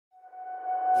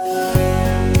The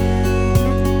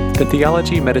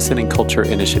Theology, Medicine, and Culture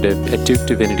Initiative at Duke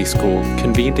Divinity School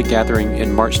convened a gathering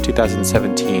in March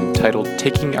 2017 titled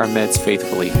Taking Our Meds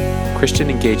Faithfully, Christian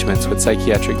Engagements with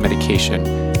Psychiatric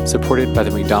Medication, supported by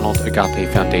the McDonald Agape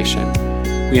Foundation.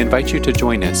 We invite you to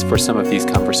join us for some of these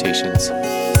conversations.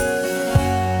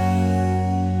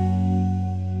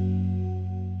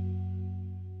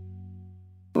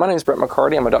 My name is Brett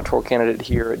McCarty. I'm a doctoral candidate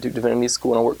here at Duke Divinity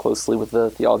School, and I work closely with the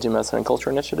Theology, Medicine, and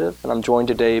Culture Initiative. And I'm joined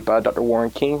today by Dr.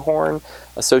 Warren Kinghorn,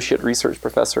 Associate Research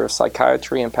Professor of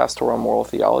Psychiatry and Pastoral and Moral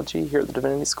Theology here at the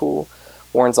Divinity School.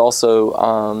 Warren's also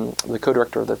the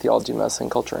co-director of the Theology, Medicine,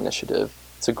 and Culture Initiative.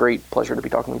 It's a great pleasure to be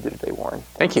talking with you today, Warren.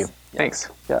 Thank you. Thanks.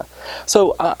 Yeah.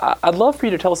 So I'd love for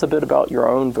you to tell us a bit about your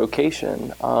own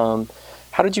vocation.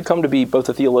 How did you come to be both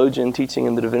a theologian teaching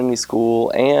in the Divinity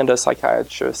School and a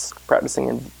psychiatrist practicing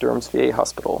in Durham's VA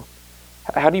Hospital?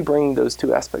 How do you bring those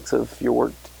two aspects of your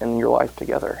work and your life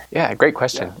together? Yeah, great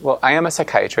question. Yeah. Well, I am a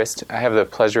psychiatrist. I have the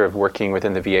pleasure of working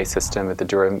within the VA system at the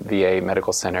Durham VA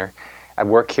Medical Center. I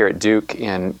work here at Duke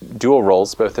in dual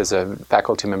roles, both as a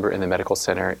faculty member in the medical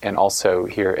center and also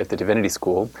here at the Divinity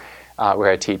School,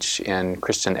 where I teach in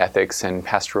Christian ethics and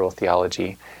pastoral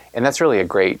theology. And that's really a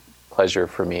great pleasure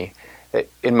for me.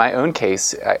 In my own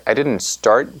case, I didn't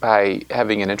start by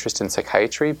having an interest in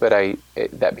psychiatry, but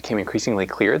that became increasingly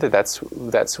clear that that's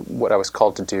what I was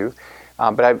called to do.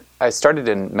 But I started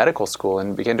in medical school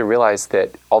and began to realize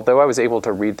that although I was able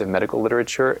to read the medical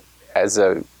literature as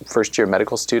a first-year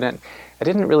medical student, I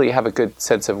didn't really have a good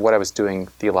sense of what I was doing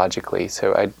theologically.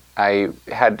 So I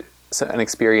had an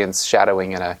experience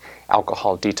shadowing in an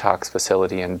alcohol detox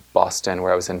facility in Boston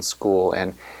where I was in school,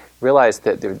 and realized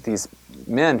that there were these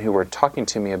men who were talking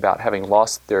to me about having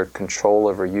lost their control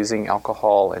over using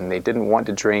alcohol, and they didn't want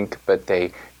to drink, but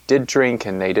they did drink,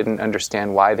 and they didn't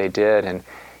understand why they did. And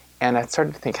I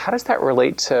started to think, how does that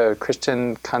relate to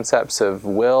Christian concepts of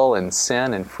will and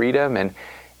sin and freedom? And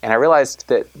I realized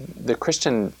that the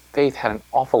Christian faith had an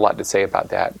awful lot to say about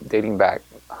that, dating back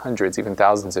hundreds, even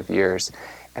thousands of years.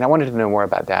 And I wanted to know more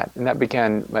about that. And that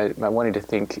began my wanting to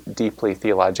think deeply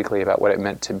theologically about what it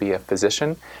meant to be a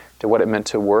physician, to what it meant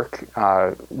to work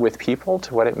with people,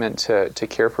 to what it meant to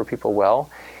care for people well.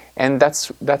 And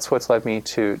that's what's led me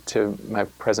to my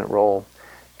present role.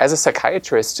 As a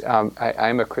psychiatrist,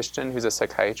 I'm a Christian who's a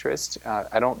psychiatrist.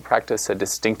 I don't practice a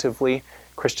distinctively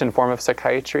Christian form of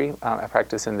psychiatry. I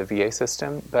practice in the VA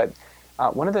system. But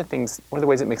one of the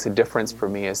ways it makes a difference for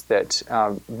me is that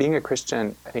being a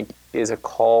Christian, I think, is a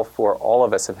call for all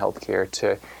of us in healthcare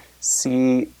to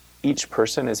see each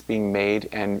person as being made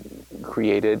and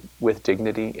created with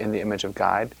dignity in the image of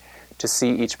God, to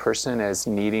see each person as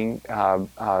needing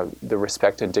the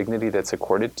respect and dignity that's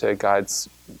accorded to God's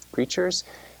creatures,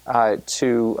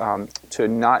 to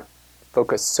not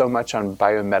focus so much on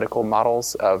biomedical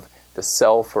models of the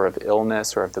self or of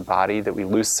illness or of the body that we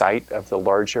lose sight of the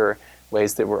larger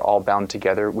ways that we're all bound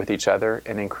together with each other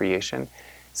and in creation.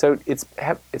 So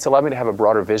it's allowed me to have a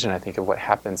broader vision, I think, of what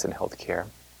happens in healthcare.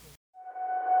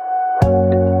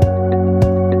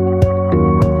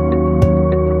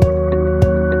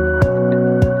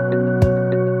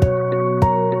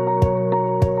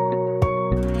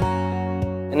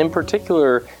 And in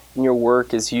particular, in your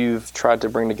work, as you've tried to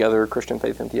bring together Christian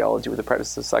faith and theology with the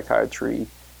practice of psychiatry,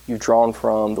 you've drawn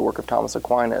from the work of Thomas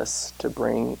Aquinas to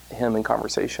bring him in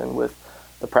conversation with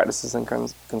the practices and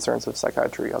concerns of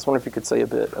psychiatry. I was wondering if you could say a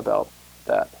bit about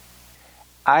that.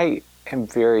 I am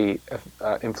very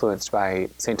influenced by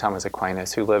St. Thomas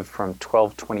Aquinas, who lived from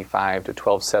 1225 to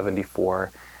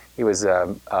 1274. He was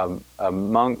a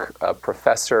monk, a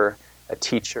professor, a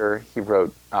teacher. He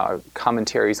wrote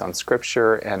commentaries on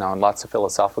Scripture and on lots of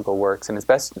philosophical works, and his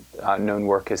best known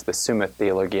work is the Summa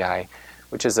Theologiae,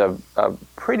 which is a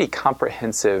pretty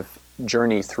comprehensive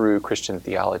journey through Christian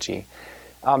theology.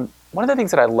 One of the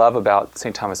things that I love about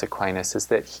St. Thomas Aquinas is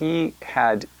that he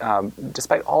had,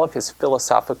 despite all of his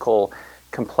philosophical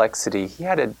complexity, he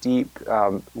had a deep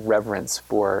reverence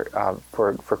for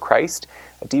Christ,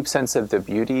 a deep sense of the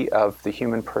beauty of the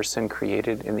human person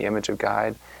created in the image of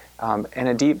God, and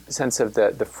a deep sense of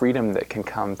the freedom that can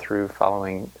come through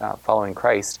following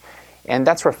Christ. And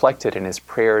that's reflected in his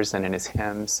prayers and in his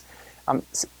hymns. And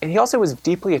he also was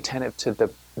deeply attentive to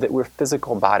that we're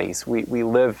physical bodies. We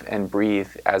live and breathe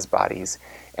as bodies,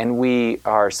 and we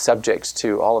are subject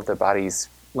to all of the body's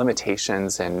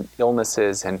limitations and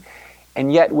illnesses,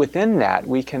 and yet within that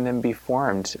we can then be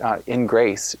formed in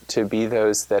grace to be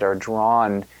those that are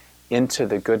drawn into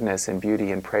the goodness and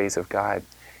beauty and praise of God.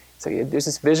 So there's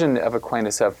this vision of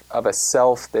Aquinas of a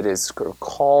self that is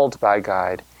called by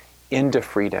God into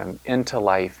freedom, into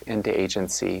life, into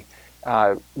agency,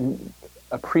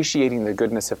 appreciating the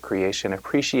goodness of creation,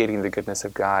 appreciating the goodness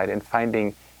of God, and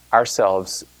finding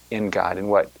ourselves in God, in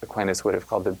what Aquinas would have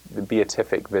called the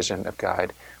beatific vision of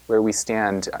God, where we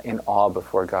stand in awe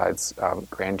before God's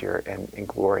grandeur and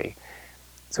glory.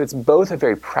 So it's both a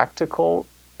very practical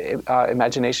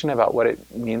imagination about what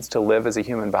it means to live as a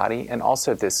human body, and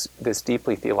also this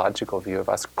deeply theological view of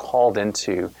us called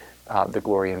into the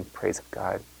glory and praise of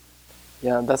God.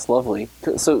 Yeah, that's lovely.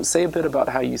 So say a bit about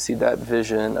how you see that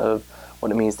vision of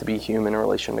what it means to be human in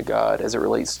relation to God as it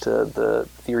relates to the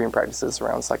theory and practices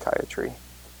around psychiatry.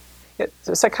 Yeah,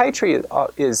 so psychiatry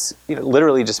is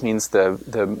literally just means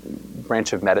the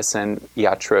branch of medicine,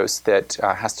 iatros, that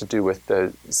has to do with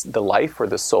the life or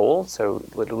the soul. So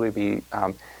literally be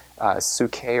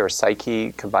psyche or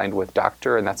psyche combined with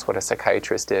doctor, and that's what a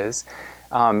psychiatrist is.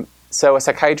 So a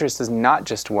psychiatrist is not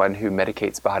just one who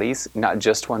medicates bodies, not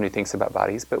just one who thinks about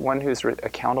bodies, but one who's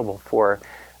accountable for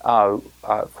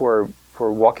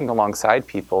walking alongside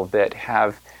people that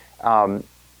have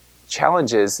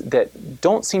challenges that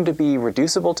don't seem to be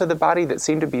reducible to the body, that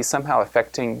seem to be somehow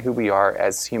affecting who we are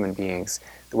as human beings,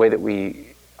 the way that we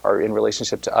are in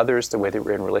relationship to others, the way that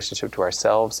we're in relationship to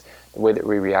ourselves, the way that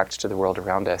we react to the world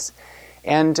around us.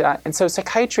 And so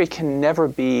psychiatry can never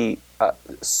be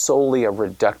solely a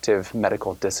reductive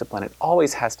medical discipline. It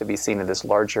always has to be seen in this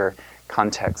larger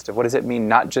context of what does it mean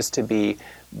not just to be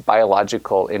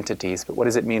biological entities, but what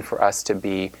does it mean for us to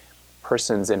be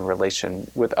persons in relation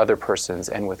with other persons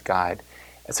and with God.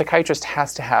 A psychiatrist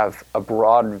has to have a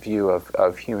broad view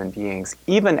of human beings,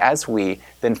 even as we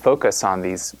then focus on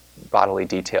these bodily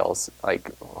details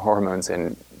like hormones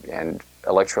and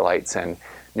electrolytes and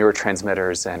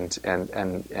neurotransmitters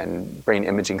and brain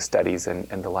imaging studies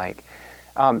and the like.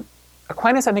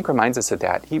 Aquinas, I think, reminds us of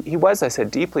that. He was, I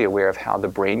said, deeply aware of how the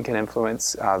brain can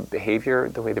influence behavior,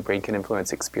 the way the brain can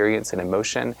influence experience and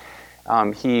emotion.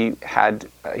 He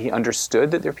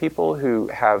understood that there are people who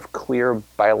have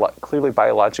clearly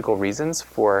biological reasons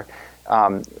for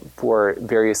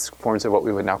various forms of what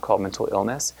we would now call mental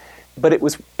illness, but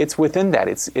it's within that.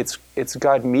 It's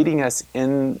God meeting us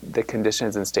in the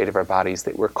conditions and state of our bodies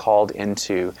that we're called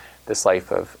into this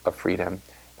life of freedom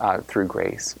through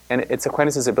grace, and it's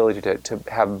Aquinas' ability to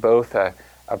have both a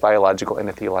biological and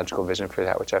a theological vision for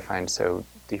that, which I find so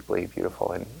deeply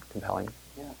beautiful and compelling.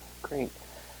 Yeah, great.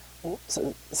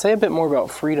 So say a bit more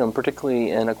about freedom, particularly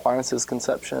in Aquinas'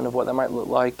 conception of what that might look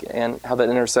like and how that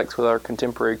intersects with our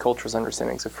contemporary culture's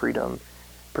understandings of freedom.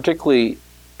 Particularly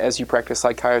as you practice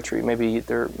psychiatry, maybe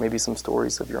there may be some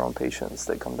stories of your own patients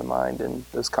that come to mind and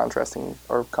those contrasting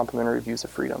or complementary views of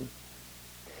freedom.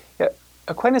 Yeah,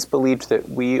 Aquinas believed that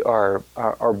we are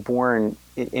born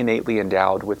innately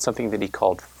endowed with something that he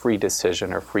called free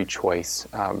decision or free choice.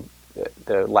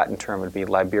 The Latin term would be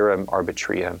liberum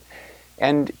arbitrium.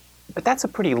 But that's a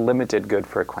pretty limited good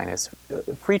for Aquinas.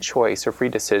 Free choice or free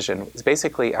decision is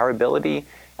basically our ability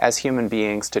as human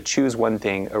beings to choose one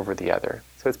thing over the other.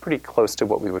 So it's pretty close to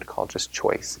what we would call just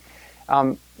choice.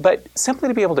 But simply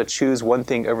to be able to choose one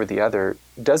thing over the other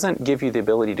doesn't give you the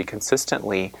ability to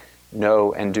consistently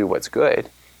know and do what's good.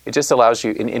 It just allows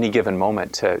you in any given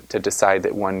moment to decide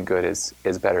that one good is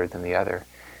better than the other.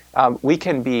 We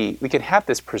can have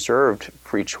this preserved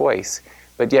free choice,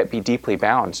 but yet be deeply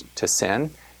bound to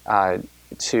sin,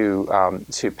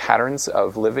 to patterns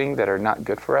of living that are not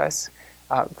good for us.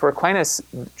 For Aquinas,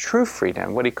 true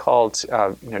freedom, what he called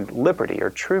liberty or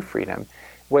true freedom,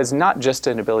 was not just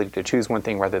an ability to choose one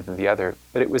thing rather than the other,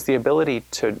 but it was the ability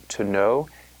to know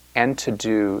and to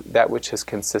do that which is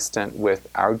consistent with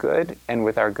our good and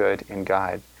with our good in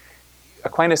God.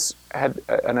 Aquinas had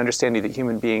an understanding that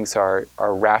human beings are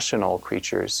rational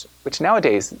creatures, which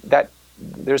nowadays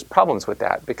there's problems with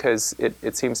that because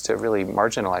it seems to really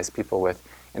marginalize people with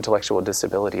intellectual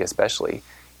disability especially.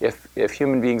 If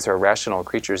human beings are rational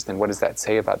creatures, then what does that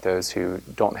say about those who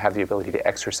don't have the ability to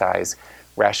exercise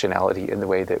rationality in the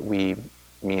way that we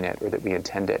mean it or that we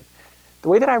intend it? The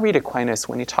way that I read Aquinas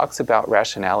when he talks about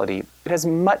rationality, it has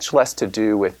much less to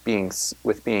do with being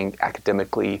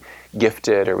academically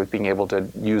gifted or with being able to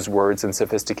use words in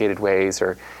sophisticated ways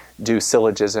or do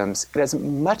syllogisms. It has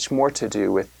much more to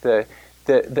do with the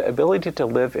ability to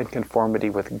live in conformity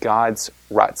with God's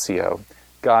ratio,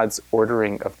 God's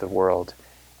ordering of the world,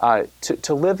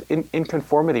 to live in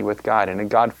conformity with God in a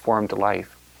God-formed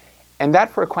life. And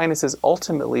that for Aquinas is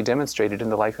ultimately demonstrated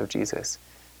in the life of Jesus.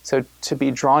 So to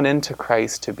be drawn into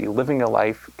Christ, to be living a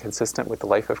life consistent with the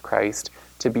life of Christ,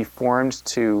 to be formed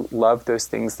to love those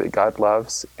things that God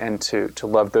loves and to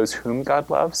love those whom God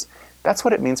loves, that's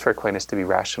what it means for Aquinas to be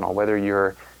rational, whether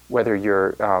you're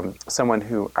someone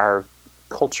who our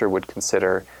culture would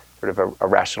consider sort of a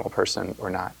rational person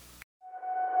or not.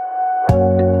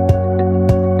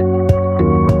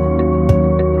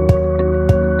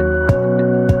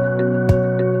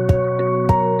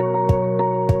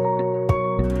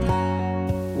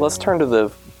 let's turn to the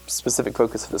specific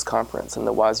focus of this conference and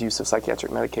the wise use of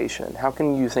psychiatric medication. How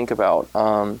can you think about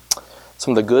some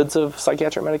of the goods of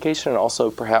psychiatric medication and also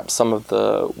perhaps some of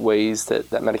the ways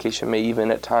that medication may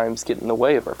even at times get in the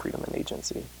way of our freedom and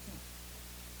agency?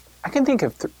 I can think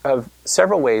of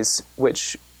several ways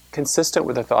which, consistent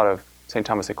with the thought of St.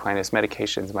 Thomas Aquinas,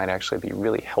 medications might actually be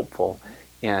really helpful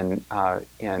in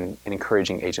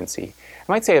encouraging agency.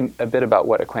 I might say a bit about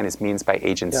what Aquinas means by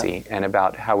agency and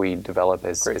about how we develop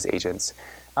as agents.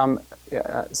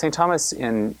 St. Thomas,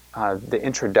 in the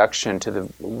introduction to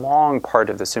the long part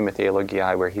of the Summa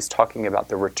Theologiae, where he's talking about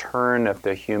the return of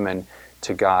the human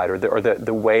to God, or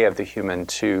the way of the human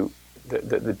to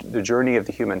the journey of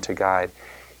the human to God,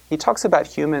 he talks about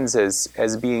humans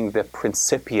as being the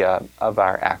principia of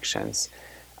our actions.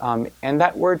 And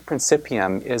that word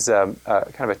principium is a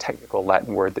kind of a technical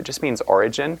Latin word that just means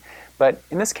origin. But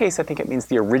in this case, I think it means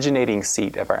the originating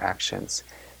seat of our actions.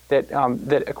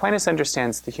 That Aquinas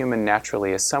understands the human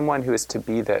naturally as someone who is to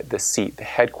be the seat, the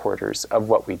headquarters of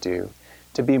what we do,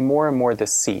 to be more and more the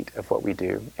seat of what we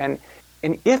do. And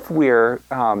if we're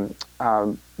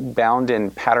bound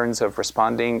in patterns of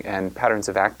responding and patterns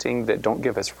of acting that don't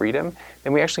give us freedom,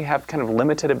 then we actually have kind of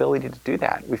limited ability to do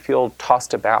that. We feel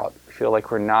tossed about. We feel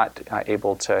like we're not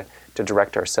able to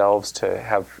direct ourselves, to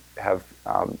have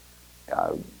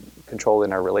control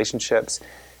in our relationships.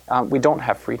 We don't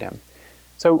have freedom.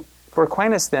 So for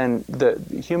Aquinas, then, the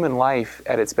human life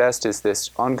at its best is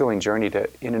this ongoing journey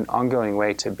in an ongoing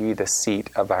way, to be the seat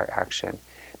of our action.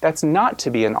 That's not to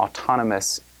be an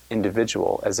autonomous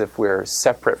individual, as if we're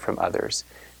separate from others.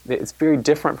 It's very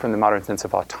different from the modern sense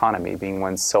of autonomy, being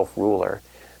one's self-ruler,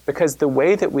 because the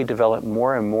way that we develop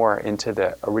more and more into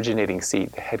the originating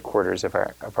seat, the headquarters of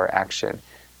our action,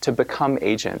 to become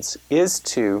agents, is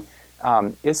to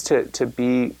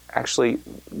be actually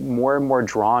more and more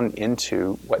drawn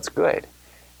into what's good.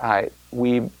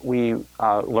 We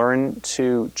learn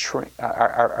to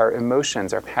our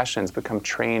emotions, our passions become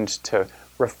trained to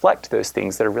reflect those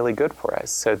things that are really good for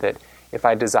us, so that if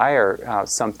I desire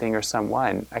something or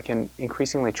someone, I can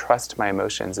increasingly trust my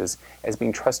emotions as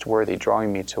being trustworthy,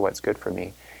 drawing me to what's good for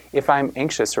me. If I'm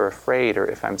anxious or afraid, or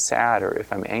if I'm sad, or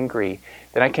if I'm angry,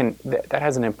 then that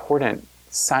has an important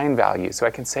sign value. So I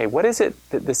can say, what is it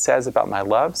that this says about my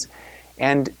loves?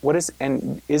 And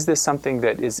is this something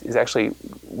that is actually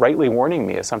rightly warning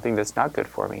me of something that's not good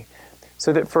for me?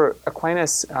 So that for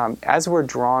Aquinas, as we're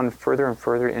drawn further and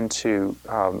further into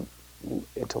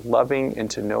loving,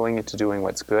 into knowing, into doing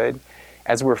what's good,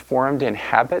 as we're formed in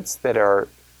habits that are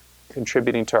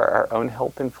contributing to our own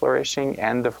health and flourishing,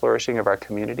 and the flourishing of our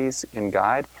communities in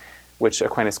God, which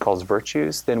Aquinas calls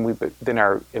virtues, then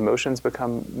our emotions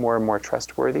become more and more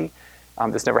trustworthy.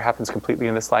 This never happens completely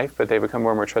in this life, but they become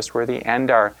more and more trustworthy, and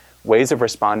our ways of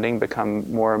responding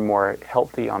become more and more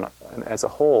healthy as a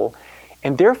whole,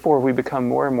 and therefore we become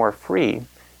more and more free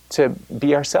to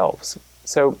be ourselves.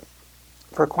 So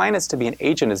for Aquinas, to be an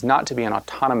agent is not to be an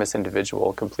autonomous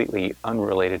individual, completely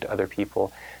unrelated to other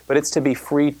people, but it's to be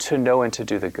free to know and to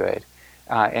do the good.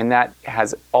 And that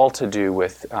has all to do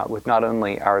with not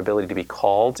only our ability to be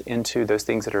called into those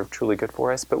things that are truly good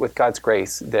for us, but with God's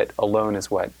grace that alone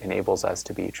is what enables us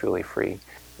to be truly free.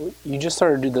 You just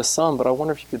started to do this some, but I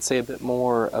wonder if you could say a bit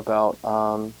more about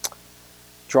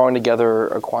drawing together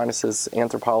Aquinas'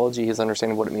 anthropology, his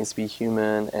understanding of what it means to be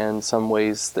human, and some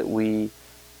ways that we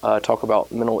talk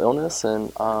about mental illness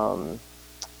and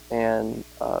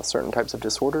certain types of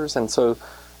disorders. And so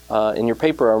in your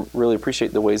paper, I really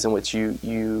appreciate the ways in which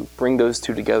you bring those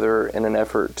two together in an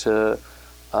effort to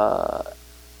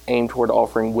aim toward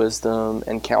offering wisdom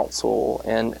and counsel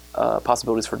and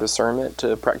possibilities for discernment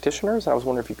to practitioners. I was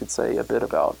wondering if you could say a bit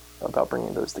about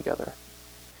bringing those together.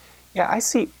 Yeah, I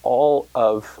see all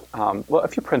of, a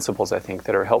few principles, I think,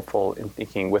 that are helpful in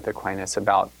thinking with Aquinas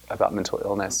about mental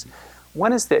illness.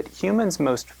 One is that humans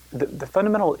the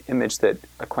fundamental image that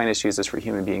Aquinas uses for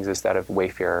human beings is that of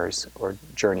wayfarers or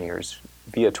journeyers,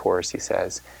 viators, he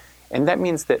says. And that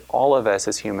means that all of us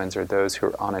as humans are those who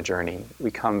are on a journey. We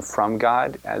come from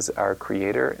God as our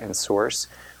creator and source.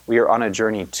 We are on a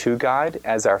journey to God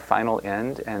as our final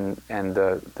end and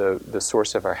the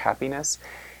source of our happiness.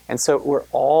 And so we're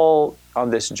all on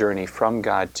this journey from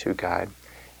God to God.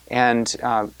 And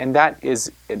that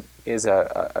is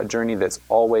a journey that's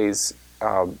always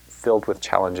filled with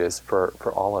challenges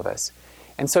for all of us.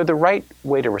 And so the right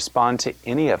way to respond to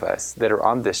any of us that are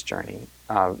on this journey,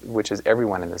 which is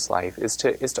everyone in this life, is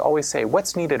to always say,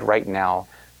 what's needed right now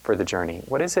for the journey?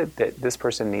 What is it that this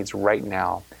person needs right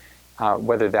now?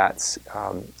 Whether that's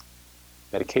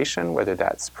medication, whether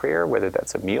that's prayer, whether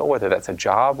that's a meal, whether that's a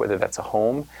job, whether that's a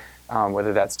home,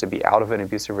 whether that's to be out of an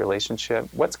abusive relationship,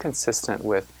 what's consistent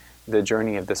with the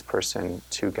journey of this person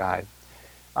to God.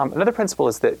 Another principle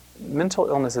is that mental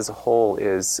illness as a whole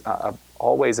is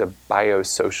always a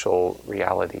biosocial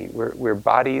reality. We're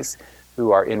bodies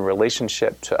who are in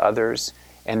relationship to others,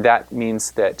 and that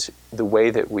means that the way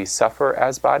that we suffer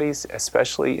as bodies,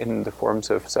 especially in the forms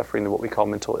of suffering, what we call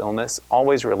mental illness,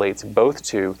 always relates both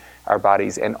to our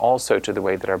bodies and also to the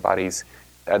way that our bodies,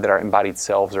 that our embodied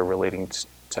selves are relating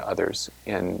to others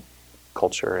in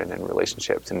culture and in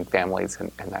relationships and families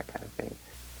and that kind of thing.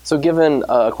 So given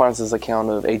Aquinas' account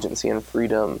of agency and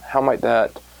freedom, how might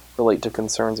that relate to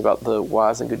concerns about the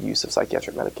wise and good use of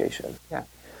psychiatric medication? Yeah.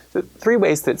 So 3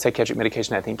 ways that psychiatric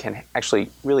medication, I think, can actually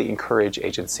really encourage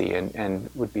agency and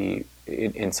would be,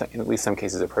 in at least some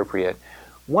cases, appropriate.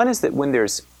 One is that when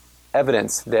there's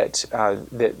evidence that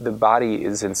the body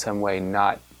is in some way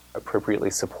not appropriately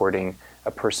supporting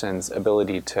a person's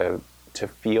ability to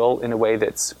feel in a way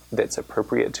that's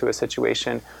appropriate to a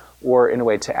situation, or in a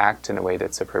way to act in a way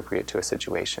that's appropriate to a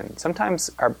situation.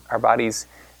 Sometimes our bodies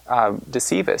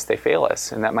deceive us, they fail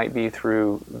us, and that might be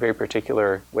through very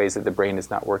particular ways that the brain is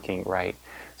not working right.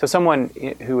 So someone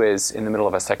who is in the middle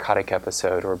of a psychotic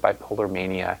episode or bipolar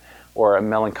mania or a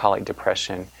melancholic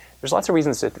depression, there's lots of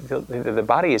reasons that the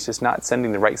body is just not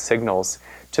sending the right signals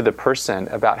to the person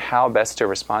about how best to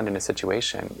respond in a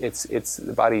situation. It's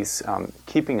the body's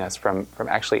keeping us from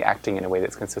actually acting in a way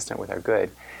that's consistent with our good.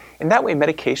 In that way,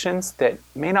 medications that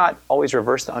may not always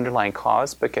reverse the underlying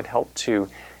cause, but can help to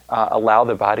allow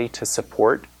the body to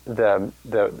support the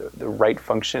right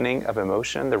functioning of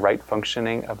emotion, the right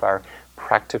functioning of our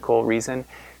practical reason,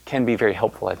 can be very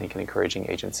helpful, I think, in encouraging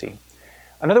agency.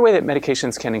 Another way that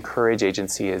medications can encourage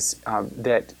agency is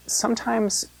that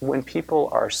sometimes when people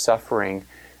are suffering,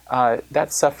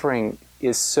 that suffering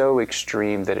is so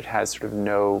extreme that it has sort of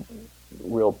no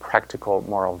real practical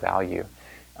moral value.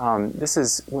 This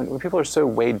is when people are so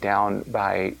weighed down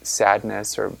by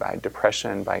sadness or by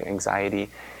depression, by anxiety,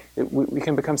 we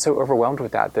can become so overwhelmed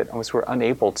with that almost we're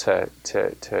unable to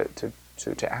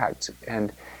act.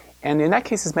 And in that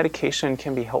case, medication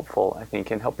can be helpful, I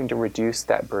think, in helping to reduce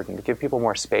that burden, to give people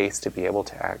more space to be able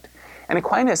to act. And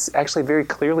Aquinas actually very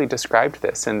clearly described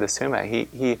this in the Summa.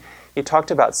 He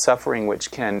talked about suffering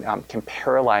which can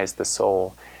paralyze the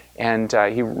soul, and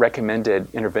he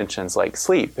recommended interventions like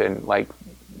sleep and like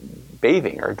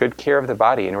bathing or good care of the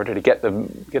body in order to get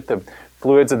the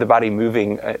fluids of the body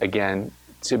moving again,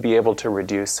 to be able to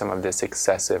reduce some of this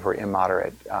excessive or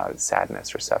immoderate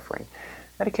sadness or suffering.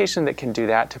 Medication that can do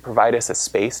that, to provide us a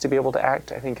space to be able to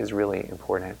act, I think is really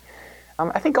important.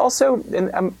 I think also,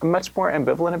 and I'm much more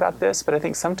ambivalent about this, but I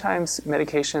think sometimes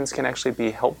medications can actually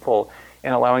be helpful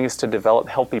in allowing us to develop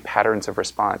healthy patterns of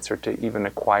response, or to even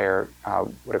acquire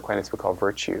what Aquinas would call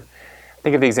virtue.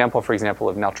 Think of the example, for example,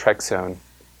 of naltrexone,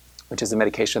 which is a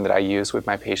medication that I use with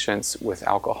my patients with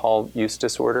alcohol use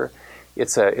disorder.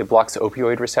 It blocks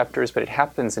opioid receptors, but it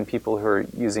happens in people who are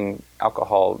using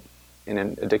alcohol in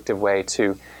an addictive way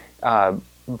to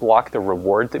block the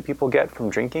reward that people get from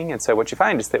drinking. And so what you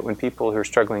find is that when people who are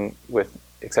struggling with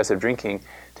excessive drinking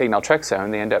take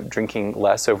naltrexone, they end up drinking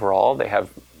less overall. They have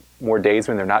more days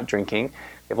when they're not drinking.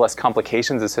 They have less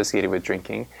complications associated with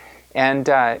drinking. And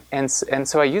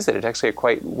so I use it. It's actually a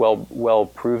quite well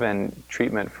proven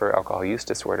treatment for alcohol use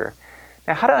disorder.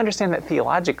 Now, how to understand that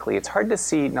theologically? It's hard to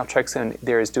see naltrexone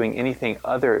there as doing anything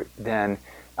other than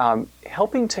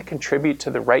helping to contribute to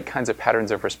the right kinds of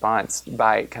patterns of response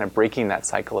by kind of breaking that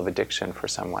cycle of addiction for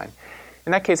someone.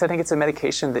 In that case, I think it's a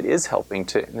medication that is helping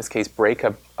to, in this case, break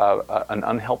an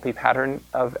unhealthy pattern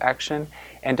of action,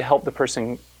 and to help the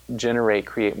person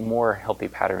create more healthy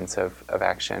patterns of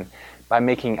action by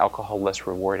making alcohol less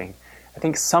rewarding. I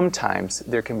think sometimes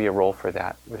there can be a role for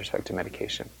that with respect to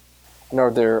medication. And are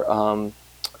there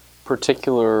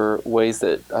particular ways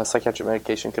that psychiatric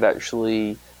medication could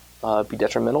actually be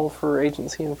detrimental for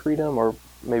agency and freedom, or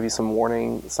maybe some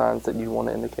warning signs that you want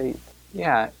to indicate?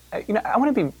 Yeah, I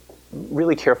want to be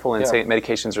really careful in saying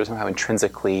medications are somehow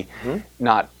intrinsically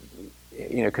not,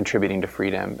 contributing to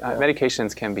freedom.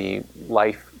 Medications can be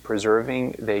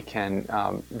life-preserving. They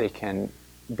can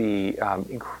be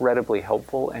incredibly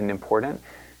helpful and important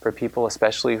for people,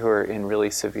 especially who are in really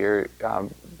severe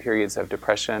periods of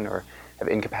depression or have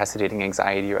incapacitating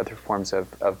anxiety or other forms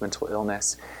of mental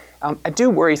illness. I do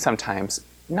worry sometimes,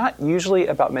 not usually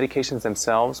about medications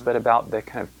themselves, but about the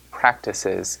kind of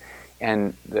practices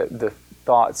and the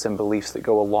thoughts and beliefs that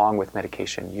go along with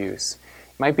medication use.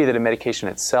 It might be that a medication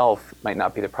itself might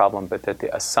not be the problem, but that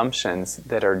the assumptions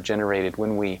that are generated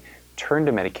when we turn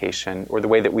to medication, or the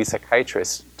way that we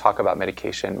psychiatrists talk about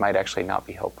medication, might actually not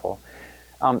be helpful.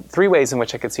 Three ways in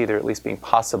which I could see there at least being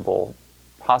possible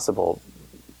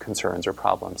concerns or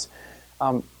problems.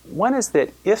 One is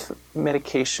that if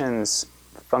medications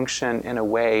function in a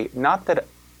way, not that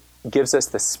gives us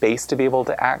the space to be able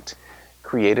to act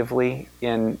creatively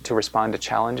to respond to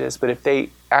challenges, but if they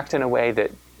act in a way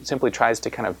that simply tries to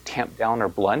kind of tamp down or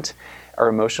blunt our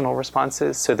emotional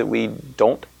responses so that we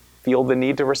don't feel the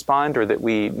need to respond, or that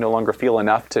we no longer feel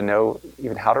enough to know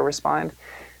even how to respond,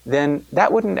 then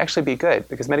that wouldn't actually be good,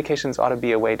 because medications ought to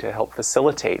be a way to help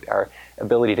facilitate our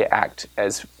ability to act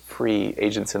as free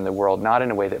agents in the world, not in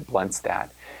a way that blunts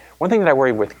that. One thing that I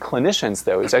worry with clinicians,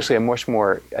 though, is actually a much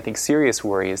more, I think, serious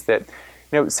worry, is that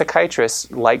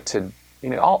psychiatrists like to,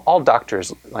 all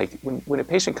doctors, like when a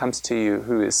patient comes to you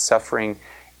who is suffering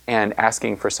and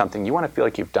asking for something, you want to feel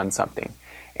like you've done something.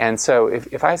 And so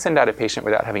if I send out a patient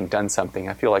without having done something,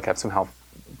 I feel like I've somehow,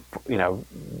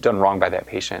 done wrong by that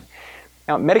patient.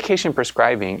 Now, medication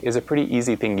prescribing is a pretty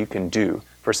easy thing you can do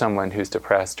for someone who's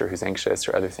depressed or who's anxious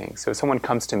or other things. So if someone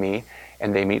comes to me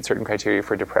and they meet certain criteria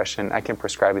for depression, I can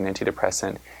prescribe an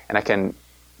antidepressant, and I can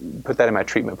put that in my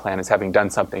treatment plan as having done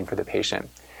something for the patient.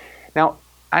 Now,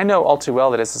 I know all too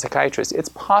well that as a psychiatrist, it's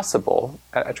possible,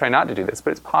 I try not to do this,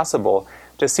 but it's possible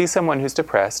to see someone who's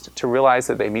depressed, to realize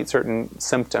that they meet certain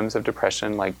symptoms of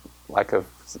depression, like lack of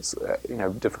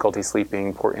difficulty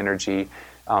sleeping, poor energy,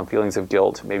 feelings of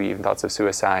guilt, maybe even thoughts of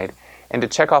suicide, and to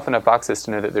check off enough boxes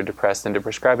to know that they're depressed, and to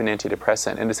prescribe an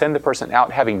antidepressant, and to send the person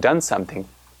out having done something,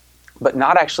 but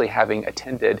not actually having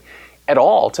attended at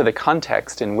all to the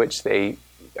context in which they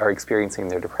are experiencing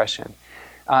their depression.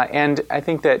 And I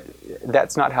think that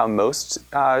that's not how most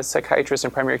psychiatrists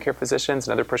and primary care physicians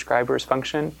and other prescribers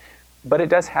function, but it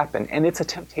does happen, and it's a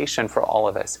temptation for all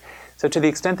of us. So to the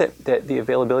extent that the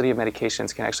availability of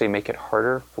medications can actually make it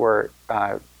harder for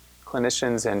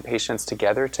clinicians and patients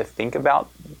together to think about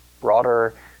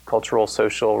broader cultural,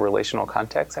 social, relational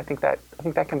contexts, I think that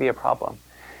can be a problem.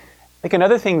 I think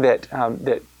another thing that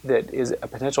is a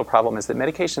potential problem is that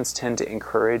medications tend to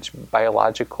encourage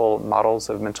biological models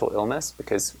of mental illness,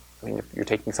 because if you're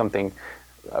taking something,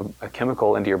 a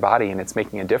chemical into your body, and it's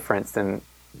making a difference, then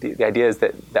the idea is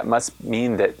that must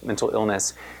mean that mental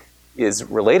illness is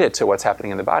related to what's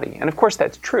happening in the body. And of course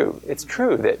that's true. It's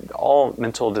true that all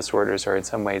mental disorders are in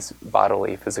some ways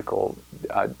bodily, physical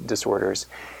disorders,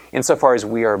 insofar as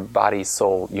we are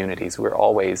body-soul unities. We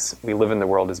live in the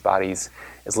world as bodies,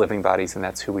 as living bodies, and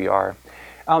that's who we are.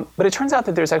 But it turns out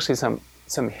that there's actually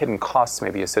some hidden costs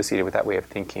maybe associated with that way of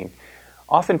thinking.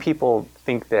 Often people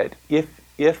think that if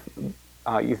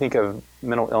you think of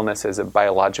mental illness as a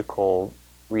biological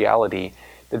reality,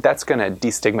 that's going to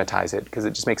destigmatize it, because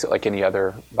it just makes it like any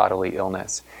other bodily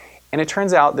illness. And it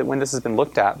turns out that when this has been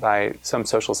looked at by some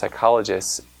social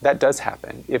psychologists, that does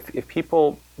happen. If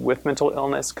people with mental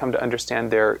illness come to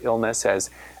understand their illness as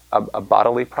a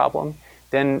bodily problem,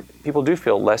 then people do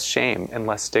feel less shame and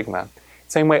less stigma.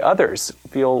 Same way others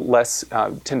feel less,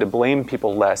 tend to blame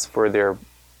people less for their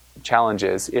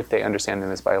challenges if they understand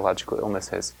them as biological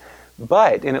illnesses.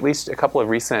 But in at least a couple of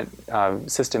recent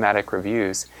systematic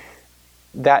reviews,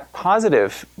 that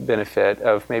positive benefit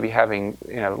of maybe having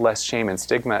less shame and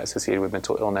stigma associated with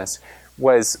mental illness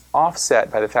was offset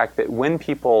by the fact that when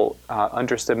people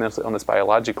understood mental illness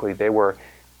biologically, they were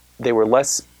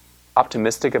less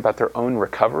optimistic about their own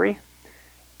recovery,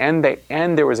 and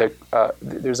there was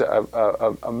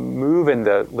a move in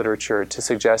the literature to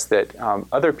suggest that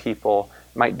other people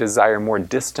might desire more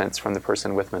distance from the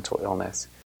person with mental illness.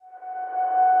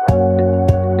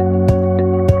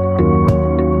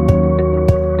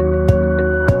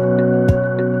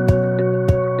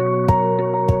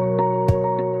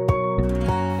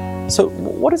 So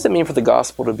what does it mean for the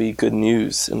gospel to be good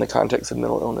news in the context of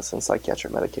mental illness and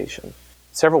psychiatric medication?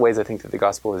 Several ways I think that the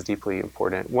gospel is deeply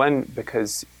important. One,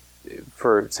 because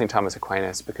for St. Thomas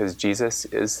Aquinas, because Jesus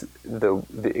is the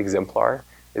exemplar,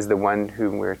 is the one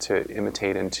whom we're to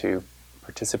imitate and to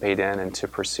participate in and to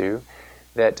pursue,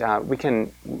 that we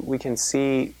can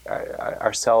see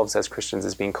ourselves as Christians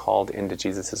as being called into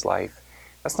Jesus' life.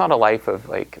 That's not a life of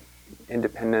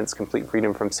independence, complete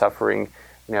freedom from suffering,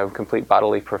 complete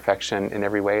bodily perfection in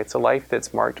every way. It's a life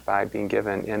that's marked by being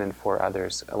given in and for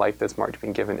others, a life that's marked by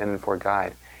being given in and for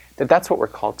God. That's what we're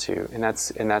called to, and that's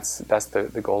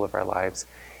the goal of our lives.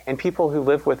 And people who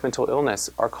live with mental illness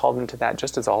are called into that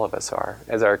just as all of us are,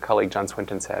 as our colleague John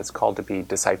Swinton says, called to be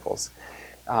disciples,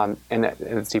 and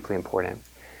it's deeply important.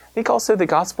 I think also the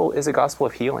gospel is a gospel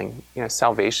of healing.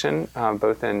 Salvation,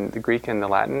 both in the Greek and the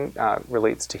Latin,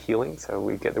 relates to healing. So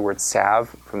we get the word salve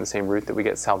from the same root that we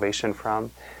get salvation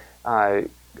from.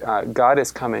 God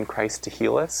has come in Christ to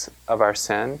heal us of our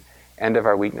sin and of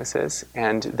our weaknesses,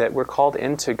 and that we're called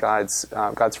into God's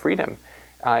freedom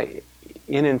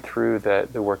in and through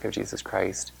the work of Jesus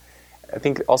Christ. I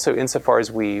think also insofar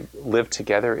as we live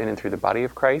together in and through the body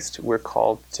of Christ, we're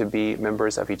called to be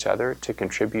members of each other, to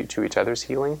contribute to each other's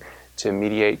healing, to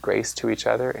mediate grace to each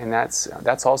other, and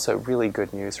that's also really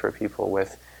good news for people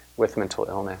with mental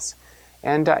illness.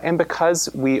 And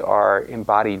because we are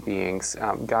embodied beings,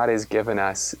 God has given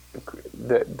us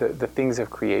the things of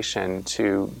creation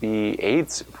to be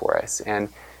aids for us. And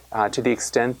to the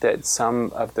extent that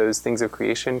some of those things of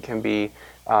creation can be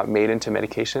made into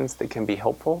medications that can be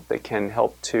helpful, that can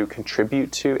help to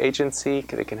contribute to agency,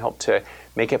 that can help to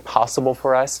make it possible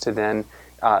for us to then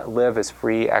live as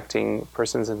free acting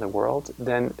persons in the world,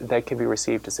 then that can be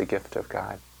received as a gift of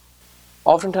God.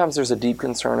 Oftentimes there's a deep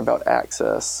concern about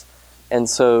access. And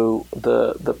so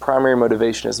the primary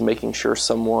motivation is making sure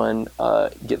someone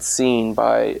gets seen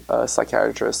by a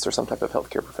psychiatrist or some type of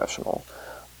healthcare professional.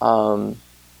 And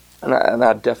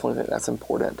I definitely think that's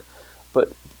important.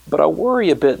 But I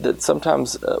worry a bit that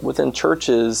sometimes within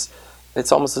churches,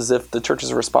 it's almost as if the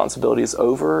church's responsibility is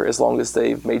over as long as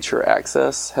they've made sure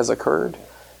access has occurred.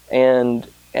 And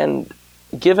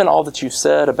given all that you've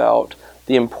said about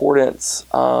the importance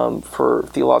for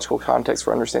theological context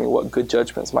for understanding what good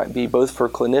judgments might be, both for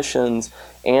clinicians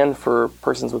and for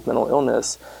persons with mental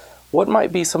illness, what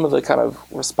might be some of the kind of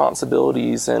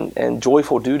responsibilities and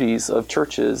joyful duties of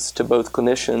churches to both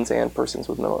clinicians and persons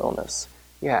with mental illness?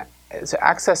 Yeah, so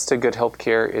access to good health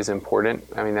care is important.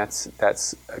 I mean, that's a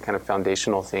kind of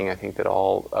foundational thing I think that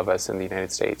all of us in the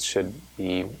United States should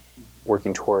be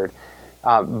working toward.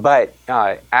 But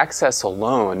access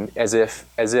alone, as if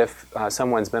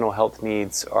someone's mental health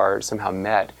needs are somehow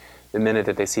met the minute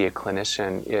that they see a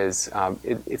clinician,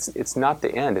 it's not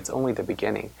the end. It's only the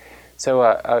beginning. So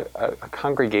a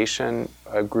congregation,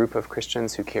 a group of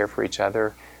Christians who care for each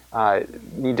other,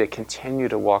 need to continue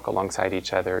to walk alongside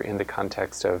each other in the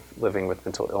context of living with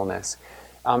mental illness.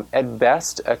 At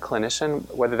best, a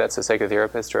clinician, whether that's a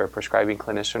psychotherapist or a prescribing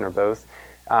clinician or both,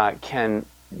 can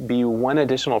be one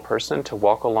additional person to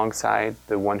walk alongside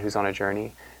the one who's on a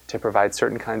journey, to provide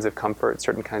certain kinds of comfort,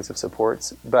 certain kinds of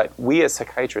supports. But we as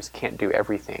psychiatrists can't do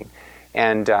everything.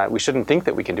 And we shouldn't think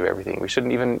that we can do everything. We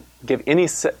shouldn't even give any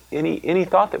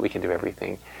thought that we can do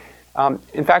everything.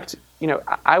 In fact,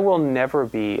 I will never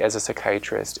be, as a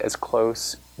psychiatrist, as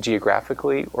close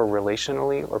geographically or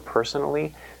relationally or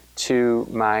personally to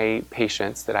my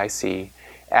patients that I see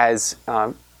as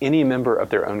any member of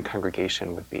their own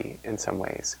congregation would be in some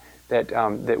ways.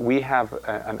 That we have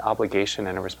an obligation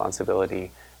and a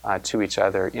responsibility to each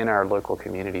other in our local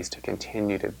communities to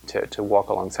continue to walk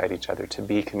alongside each other, to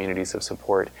be communities of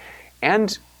support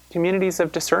and communities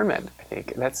of discernment. I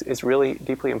think is really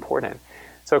deeply important.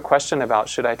 So a question about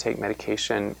should I take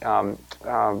medication,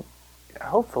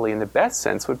 hopefully in the best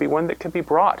sense, would be one that could be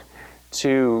brought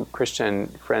to Christian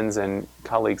friends and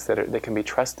colleagues that can be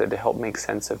trusted to help make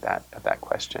sense of that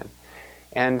question.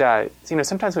 And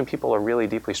sometimes when people are really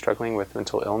deeply struggling with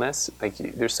mental illness,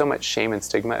 there's so much shame and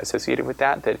stigma associated with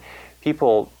that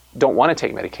people don't want to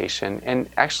take medication, and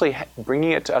actually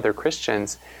bringing it to other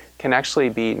Christians can actually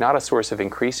be not a source of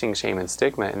increasing shame and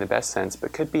stigma in the best sense,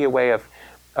 but could be a way of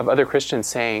other Christians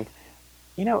saying,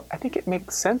 I think it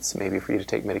makes sense maybe for you to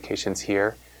take medications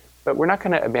here, but we're not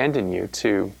going to abandon you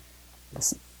to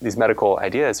these medical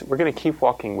ideas. We're going to keep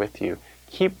walking with you,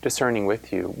 keep discerning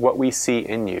with you what we see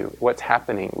in you, what's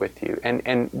happening with you.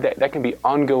 And that can be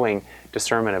ongoing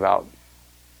discernment about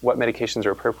what medications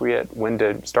are appropriate, when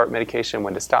to start medication,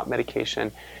 when to stop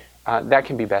medication. That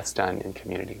can be best done in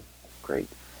community. Great.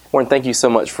 Warren, thank you so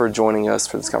much for joining us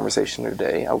for this conversation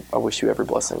today. I wish you every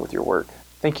blessing with your work.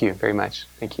 Thank you very much.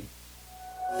 Thank you.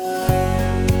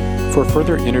 For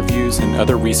further interviews and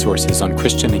other resources on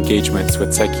Christian engagements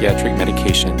with psychiatric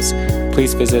medications,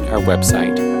 please visit our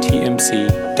website,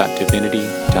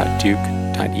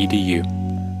 tmc.divinity.duke.edu.